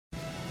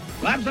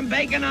Slap some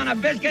bacon on a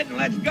biscuit and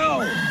let's go.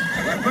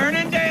 We're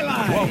burning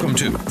daylight. Welcome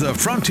to the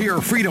Frontier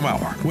Freedom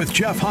Hour with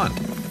Jeff Hunt.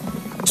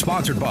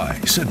 Sponsored by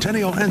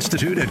Centennial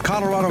Institute at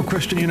Colorado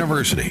Christian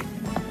University.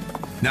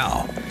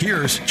 Now,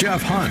 here's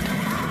Jeff Hunt.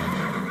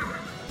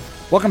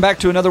 Welcome back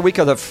to another week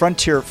of the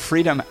Frontier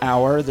Freedom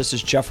Hour. This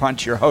is Jeff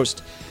Hunt, your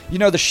host. You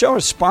know, the show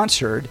is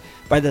sponsored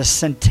by the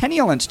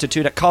Centennial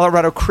Institute at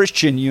Colorado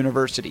Christian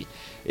University.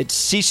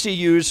 It's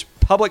CCU's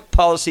public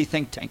policy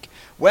think tank.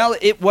 Well,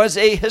 it was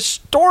a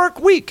historic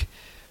week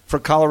for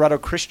Colorado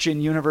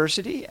Christian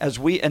University as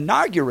we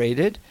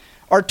inaugurated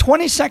our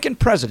 22nd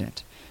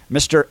president,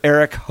 Mr.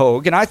 Eric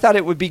Hogue. And I thought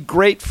it would be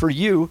great for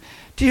you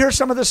to hear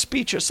some of the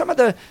speeches, some of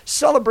the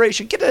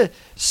celebration, get a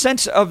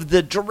sense of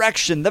the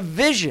direction, the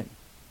vision,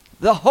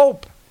 the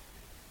hope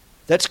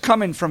that's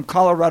coming from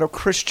Colorado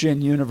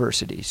Christian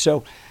University.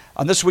 So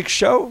on this week's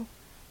show,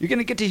 you're going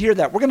to get to hear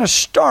that. We're going to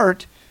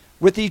start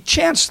with the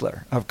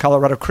Chancellor of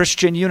Colorado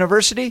Christian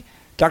University,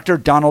 Dr.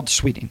 Donald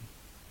Sweeting.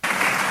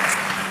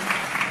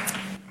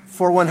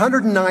 For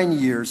 109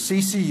 years,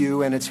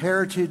 CCU and its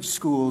heritage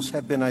schools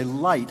have been a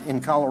light in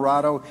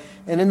Colorado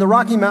and in the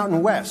Rocky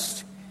Mountain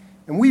West.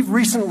 And we've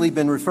recently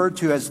been referred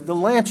to as the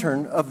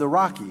Lantern of the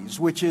Rockies,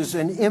 which is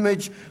an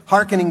image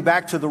hearkening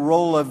back to the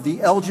role of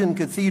the Elgin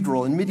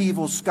Cathedral in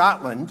medieval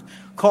Scotland,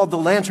 called the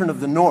Lantern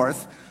of the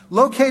North,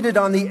 located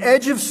on the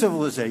edge of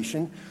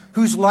civilization,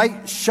 whose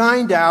light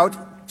shined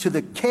out to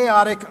the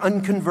chaotic,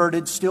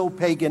 unconverted, still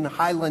pagan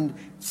Highland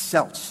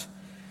Celts.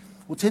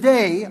 Well,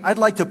 today, I'd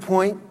like to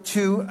point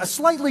to a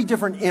slightly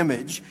different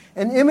image,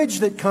 an image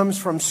that comes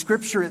from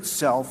Scripture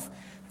itself,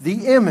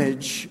 the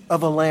image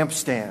of a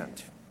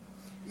lampstand.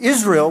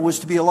 Israel was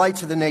to be a light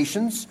to the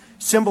nations,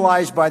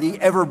 symbolized by the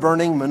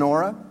ever-burning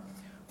menorah,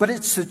 but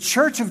it's the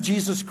Church of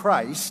Jesus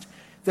Christ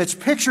that's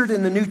pictured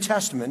in the New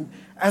Testament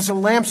as a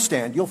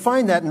lampstand. You'll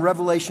find that in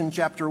Revelation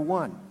chapter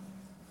 1.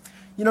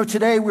 You know,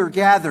 today we're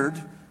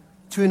gathered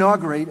to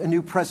inaugurate a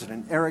new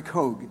president, Eric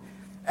Hogue,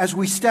 as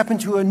we step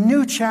into a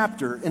new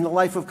chapter in the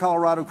life of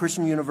Colorado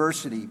Christian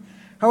University.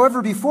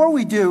 However, before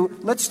we do,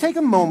 let's take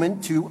a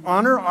moment to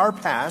honor our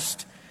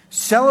past,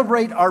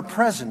 celebrate our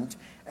present,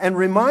 and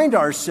remind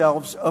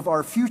ourselves of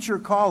our future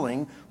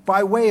calling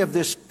by way of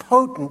this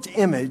potent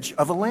image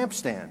of a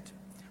lampstand.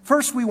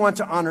 First, we want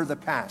to honor the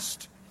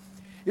past.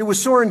 It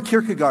was Søren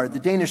Kierkegaard, the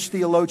Danish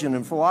theologian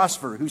and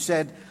philosopher, who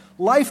said,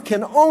 "Life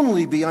can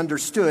only be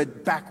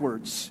understood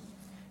backwards,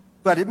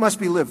 but it must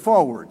be lived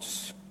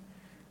forwards."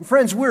 And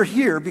friends, we're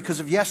here because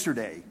of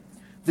yesterday,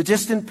 the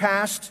distant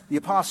past, the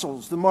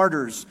apostles, the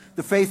martyrs,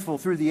 the faithful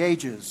through the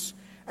ages,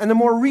 and the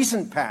more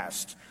recent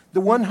past,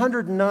 the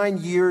 109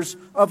 years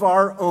of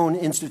our own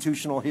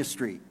institutional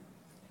history.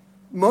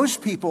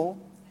 Most people,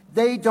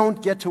 they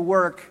don't get to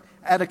work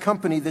at a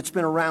company that's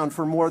been around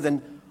for more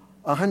than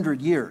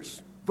 100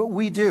 years, but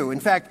we do.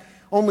 In fact,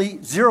 only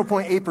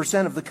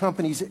 0.8% of the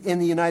companies in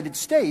the United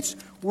States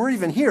were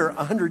even here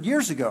 100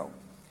 years ago.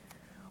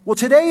 Well,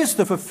 today is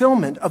the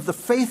fulfillment of the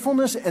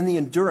faithfulness and the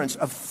endurance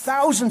of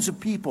thousands of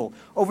people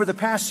over the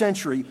past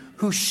century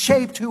who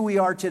shaped who we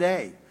are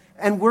today,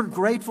 and we're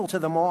grateful to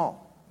them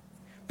all.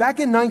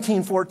 Back in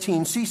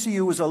 1914,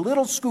 CCU was a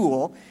little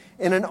school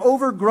in an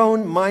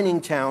overgrown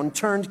mining town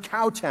turned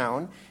cow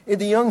town in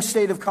the young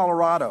state of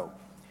Colorado.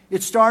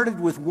 It started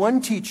with one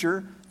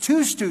teacher,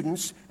 2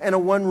 students, and a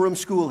one-room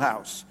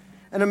schoolhouse.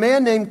 And a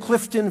man named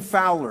Clifton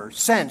Fowler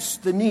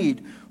sensed the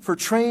need for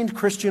trained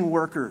Christian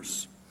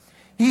workers.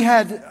 He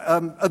had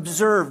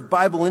observed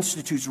Bible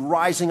institutes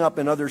rising up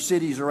in other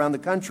cities around the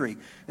country.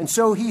 And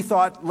so he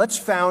thought, let's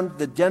found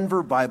the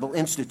Denver Bible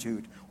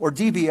Institute, or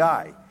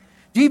DBI.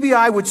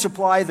 DBI would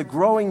supply the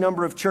growing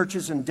number of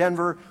churches in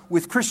Denver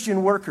with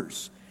Christian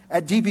workers.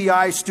 At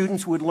DBI,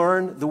 students would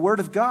learn the Word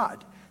of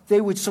God. They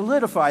would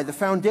solidify the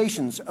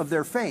foundations of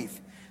their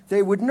faith.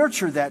 They would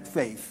nurture that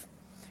faith.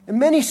 And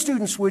many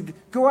students would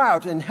go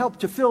out and help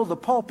to fill the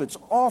pulpits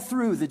all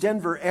through the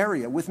Denver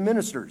area with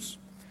ministers.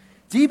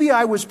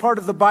 DBI was part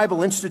of the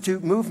Bible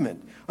Institute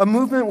movement, a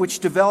movement which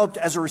developed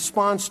as a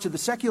response to the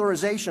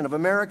secularization of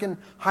American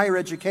higher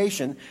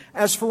education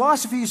as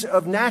philosophies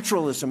of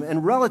naturalism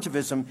and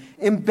relativism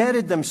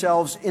embedded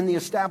themselves in the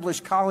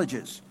established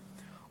colleges.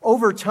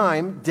 Over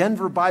time,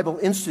 Denver Bible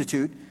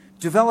Institute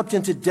developed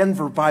into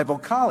Denver Bible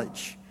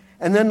College,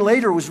 and then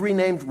later was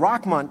renamed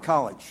Rockmont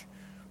College.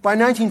 By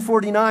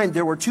 1949,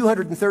 there were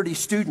 230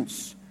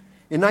 students.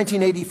 In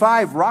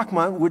 1985,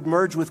 Rockmont would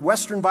merge with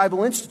Western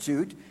Bible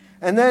Institute,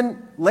 and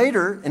then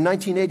later, in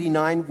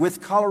 1989,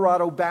 with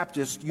Colorado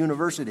Baptist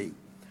University.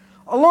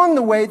 Along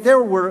the way,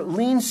 there were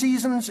lean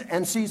seasons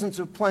and seasons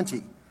of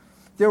plenty.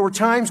 There were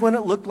times when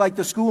it looked like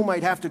the school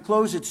might have to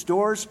close its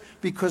doors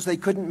because they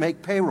couldn't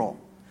make payroll.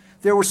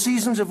 There were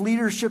seasons of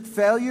leadership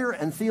failure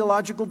and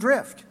theological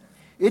drift.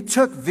 It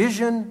took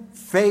vision,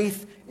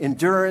 faith,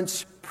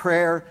 endurance,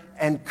 prayer,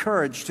 and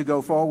courage to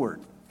go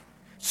forward.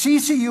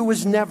 CCU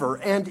was never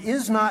and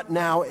is not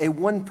now a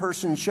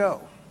one-person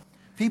show.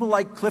 People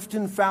like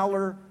Clifton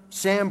Fowler,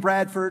 Sam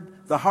Bradford,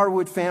 the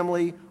Harwood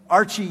family,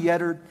 Archie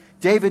Yeddard,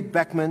 David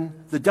Beckman,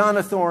 the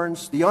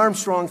Donathorns, the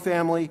Armstrong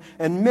family,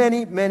 and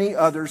many, many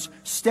others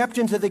stepped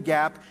into the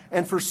gap,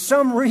 and for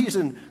some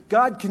reason,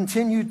 God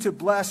continued to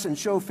bless and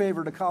show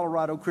favor to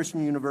Colorado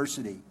Christian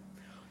University.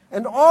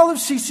 And all of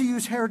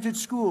CCU's heritage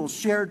schools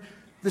shared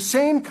the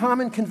same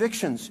common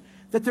convictions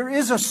that there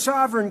is a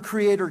sovereign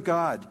creator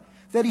God,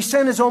 that he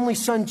sent his only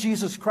son,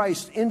 Jesus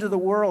Christ, into the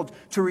world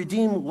to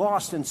redeem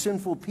lost and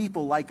sinful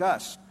people like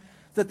us,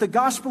 that the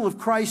gospel of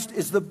Christ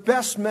is the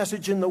best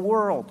message in the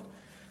world,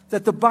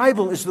 that the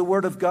Bible is the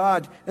Word of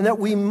God, and that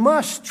we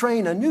must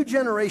train a new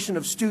generation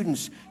of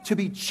students to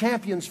be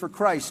champions for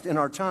Christ in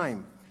our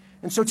time.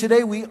 And so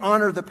today we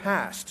honor the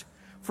past.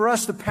 For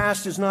us, the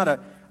past is not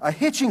a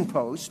hitching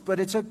post, but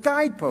it's a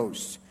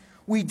guidepost.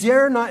 We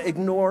dare not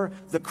ignore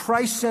the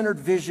Christ-centered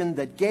vision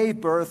that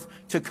gave birth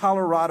to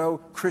Colorado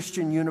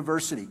Christian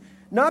University.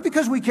 Not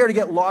because we care to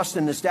get lost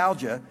in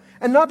nostalgia,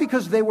 and not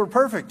because they were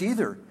perfect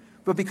either,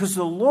 but because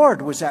the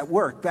Lord was at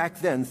work back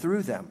then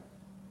through them.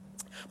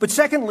 But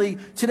secondly,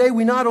 today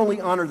we not only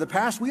honor the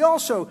past, we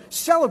also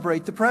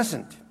celebrate the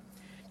present.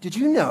 Did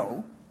you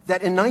know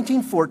that in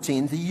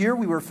 1914, the year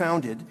we were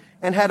founded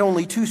and had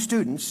only 2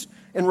 students,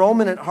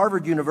 enrollment at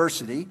Harvard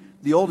University,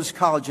 the oldest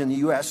college in the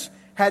U.S.,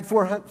 had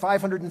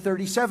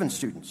 537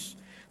 students.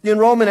 The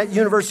enrollment at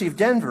University of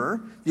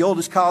Denver, the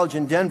oldest college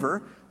in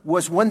Denver,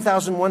 was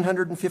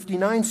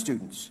 1,159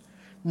 students.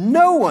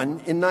 No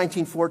one in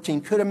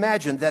 1914 could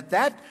imagine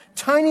that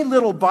tiny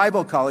little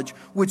Bible college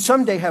would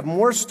someday have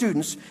more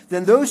students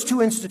than those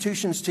 2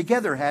 institutions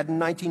together had in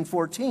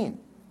 1914.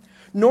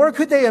 Nor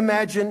could they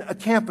imagine a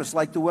campus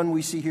like the one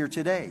we see here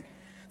today.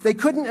 They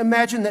couldn't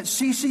imagine that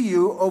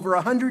CCU, over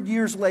 100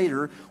 years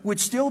later, would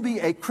still be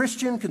a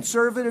Christian,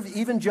 conservative,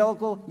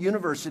 evangelical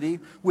university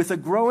with a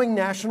growing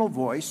national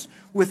voice,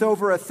 with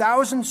over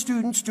 1,000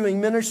 students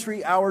doing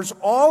ministry hours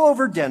all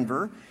over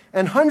Denver,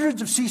 and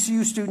hundreds of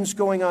CCU students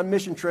going on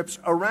mission trips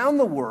around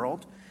the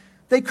world.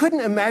 They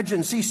couldn't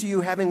imagine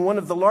CCU having one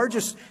of the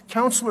largest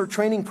counselor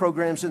training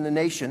programs in the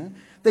nation.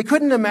 They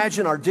couldn't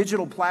imagine our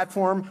digital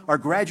platform, our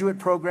graduate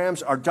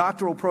programs, our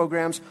doctoral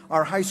programs,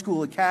 our high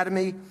school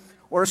academy,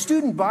 or a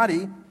student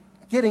body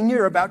getting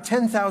near about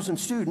 10,000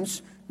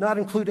 students, not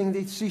including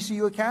the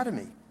CCU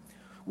Academy.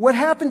 What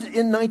happened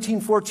in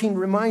 1914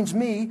 reminds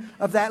me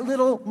of that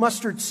little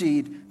mustard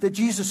seed that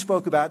Jesus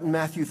spoke about in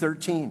Matthew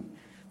 13.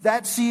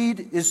 That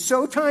seed is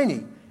so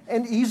tiny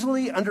and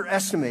easily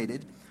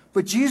underestimated,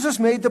 but Jesus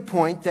made the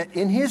point that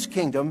in his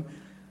kingdom,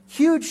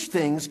 huge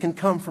things can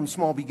come from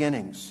small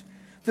beginnings.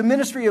 The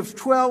ministry of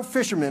 12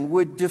 fishermen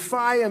would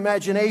defy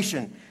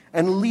imagination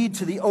and lead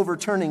to the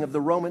overturning of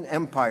the Roman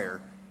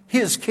Empire.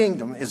 His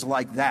kingdom is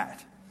like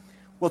that.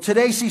 Well,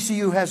 today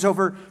CCU has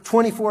over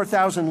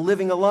 24,000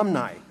 living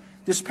alumni.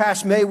 This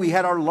past May, we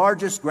had our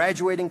largest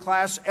graduating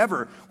class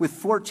ever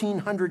with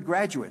 1,400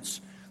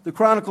 graduates. The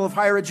Chronicle of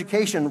Higher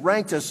Education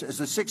ranked us as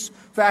the 6th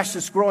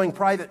fastest growing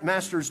private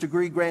master's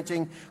degree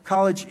granting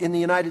college in the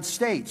United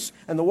States.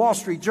 And the Wall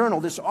Street Journal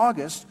this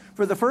August,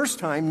 for the first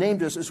time,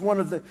 named us as one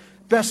of the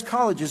best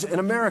colleges in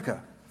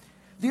America.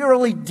 The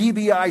early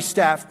DBI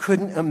staff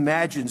couldn't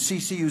imagine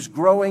CCU's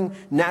growing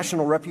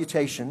national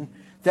reputation,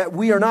 that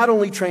we are not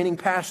only training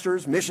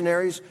pastors,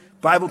 missionaries,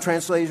 Bible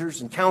translators,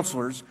 and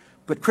counselors,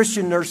 but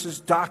Christian nurses,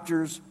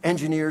 doctors,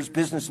 engineers,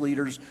 business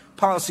leaders,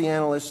 policy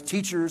analysts,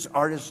 teachers,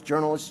 artists,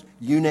 journalists,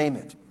 you name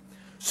it.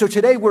 So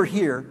today we're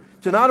here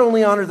to not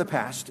only honor the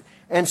past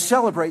and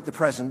celebrate the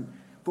present,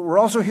 but we're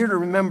also here to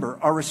remember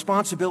our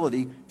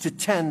responsibility to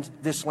tend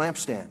this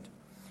lampstand.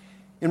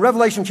 In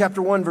Revelation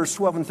chapter 1, verse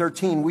 12 and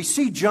 13, we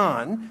see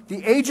John,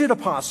 the aged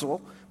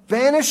apostle,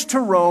 banished to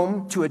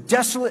Rome to a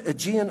desolate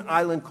Aegean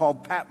island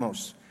called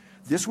Patmos.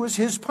 This was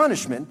his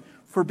punishment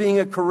for being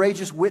a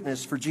courageous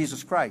witness for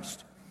Jesus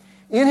Christ.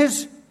 In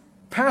his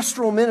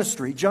pastoral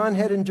ministry, John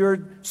had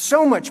endured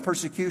so much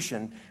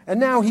persecution, and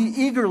now he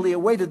eagerly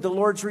awaited the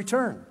Lord's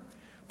return.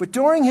 But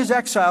during his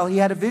exile, he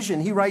had a vision.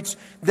 He writes,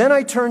 "Then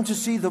I turned to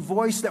see the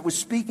voice that was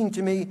speaking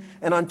to me,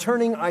 and on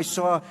turning I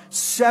saw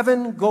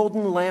 7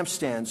 golden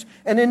lampstands,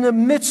 and in the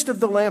midst of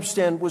the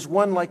lampstand was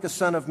one like the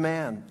Son of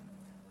Man."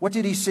 What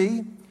did he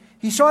see?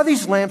 He saw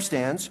these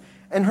lampstands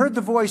and heard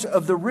the voice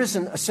of the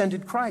risen,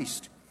 ascended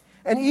Christ.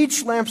 And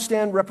each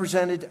lampstand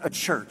represented a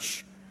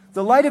church.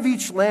 The light of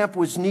each lamp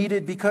was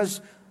needed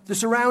because the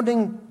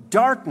surrounding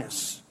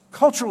darkness,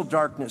 cultural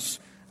darkness,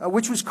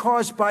 which was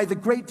caused by the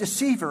great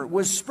deceiver,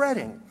 was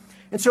spreading.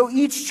 And so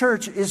each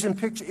church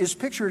is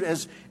pictured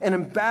as an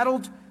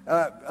embattled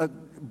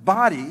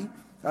body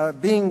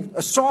being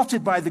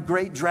assaulted by the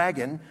great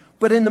dragon.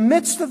 But in the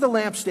midst of the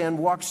lampstand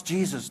walks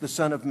Jesus, the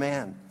Son of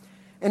Man.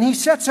 And he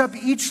sets up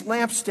each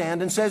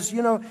lampstand and says,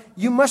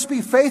 you must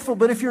be faithful,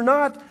 but if you're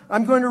not,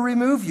 I'm going to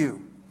remove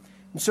you.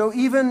 And so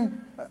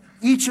even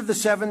each of the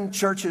 7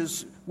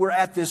 churches were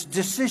at this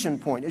decision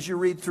point as you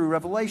read through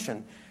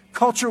Revelation.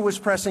 Culture was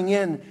pressing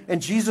in,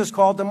 and Jesus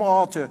called them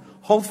all to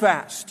hold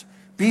fast,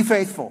 be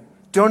faithful,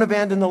 don't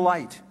abandon the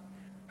light.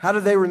 How do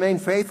they remain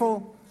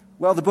faithful?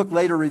 Well, the book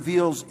later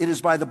reveals it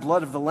is by the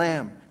blood of the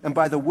Lamb and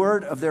by the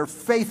word of their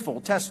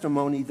faithful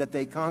testimony that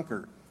they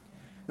conquer.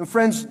 And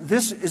friends,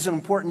 this is an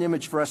important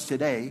image for us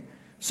today.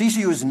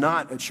 CCU is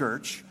not a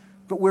church,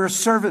 but we're a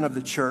servant of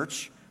the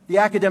church, the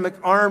academic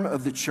arm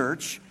of the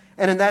church,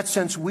 and in that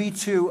sense, we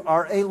too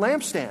are a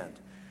lampstand.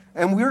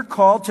 And we're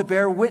called to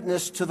bear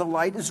witness to the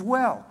light as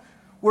well.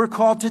 We're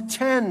called to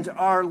tend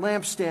our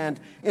lampstand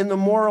in the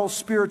moral,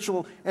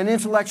 spiritual, and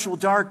intellectual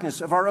darkness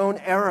of our own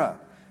era,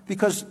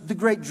 because the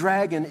great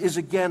dragon is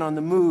again on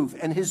the move,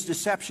 and his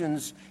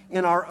deceptions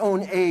in our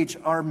own age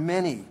are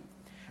many.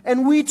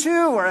 And we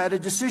too are at a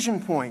decision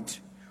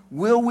point.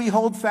 Will we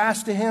hold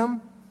fast to him?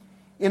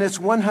 In its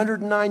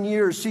 109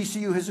 years,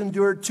 CCU has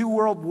endured 2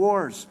 world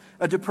wars,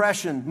 a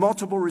depression,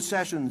 multiple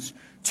recessions,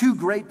 2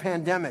 great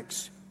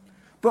pandemics.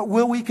 But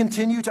will we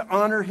continue to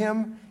honor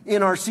him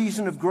in our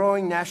season of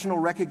growing national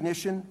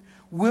recognition?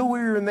 Will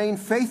we remain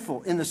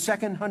faithful in the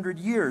second 100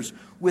 years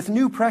with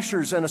new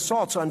pressures and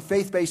assaults on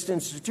faith-based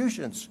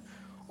institutions?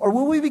 Or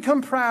will we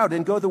become proud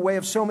and go the way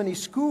of so many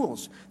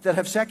schools that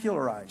have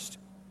secularized?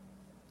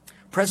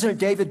 President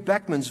David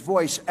Beckman's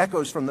voice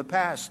echoes from the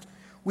past.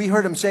 We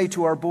heard him say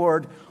to our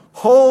board,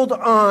 "Hold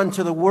on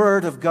to the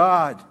Word of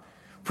God."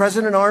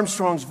 President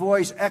Armstrong's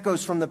voice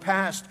echoes from the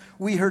past.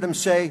 We heard him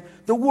say,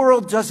 "The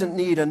world doesn't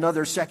need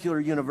another secular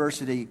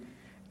university."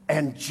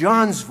 And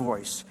John's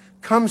voice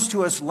comes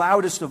to us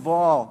loudest of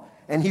all,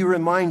 and he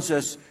reminds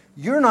us,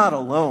 you're not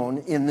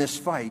alone in this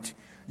fight.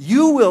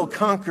 You will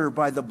conquer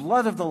by the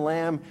blood of the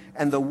Lamb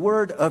and the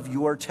word of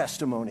your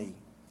testimony.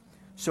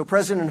 So,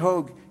 President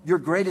Hogue, your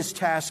greatest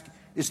task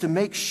is to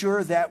make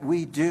sure that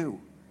we do.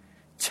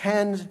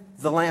 Tend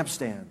the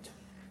lampstand.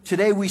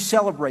 Today we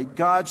celebrate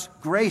God's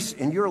grace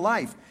in your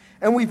life,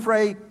 and we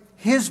pray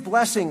his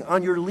blessing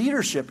on your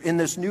leadership in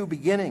this new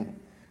beginning.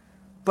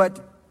 But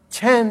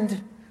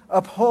tend,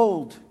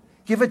 uphold,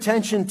 give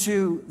attention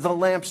to the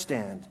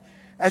lampstand.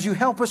 As you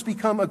help us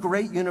become a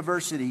great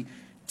university,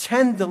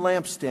 tend the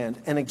lampstand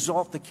and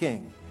exalt the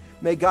King.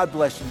 May God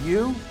bless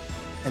you,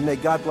 and may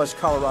God bless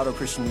Colorado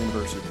Christian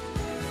University.